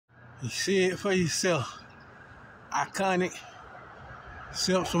You see it for yourself. Iconic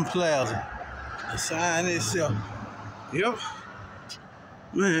Simpson Plaza. The sign itself. Yep.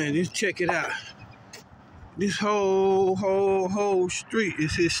 Man, just check it out. This whole street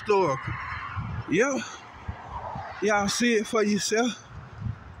is historical. Yep. Y'all see it for yourself.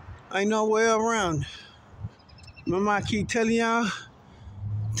 Ain't no way around it. Remember I keep telling y'all,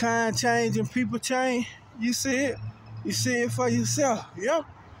 time change and people change. You see it? You see it for yourself. Yep.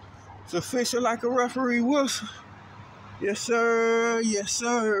 It's official like a referee whistle. Yes, sir. Yes,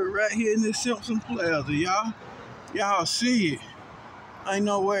 sir. Right here in the Simpson Plaza, y'all. Y'all see it. Ain't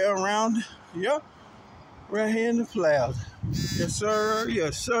no way around it. Yep. Right here in the plaza. Yes, sir.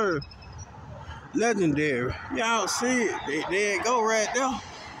 Yes, sir. Legendary. Y'all see it. There it go right there.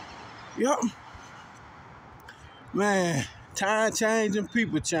 Yep. Man, time change and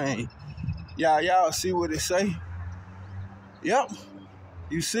people change. Y'all see what it say? Yep.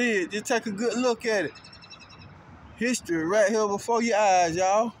 You see it. Just take a good look at it. History right here before your eyes,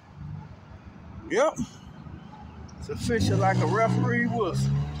 y'all. Yep. It's official like a referee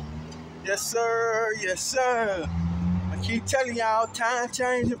whistle. Yes, sir. Yes, sir. I keep telling y'all, time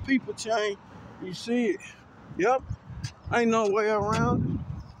change and people change. You see it. Yep. Ain't no way around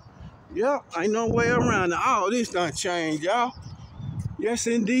it. Yep. Ain't no way around it. All this done changed, y'all. Yes,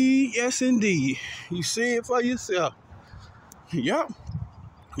 indeed. Yes, indeed. You see it for yourself. Yep.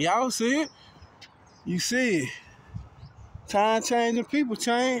 Y'all see it. You see it. Time change and people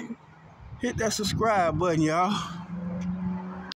change. Hit that subscribe button, y'all.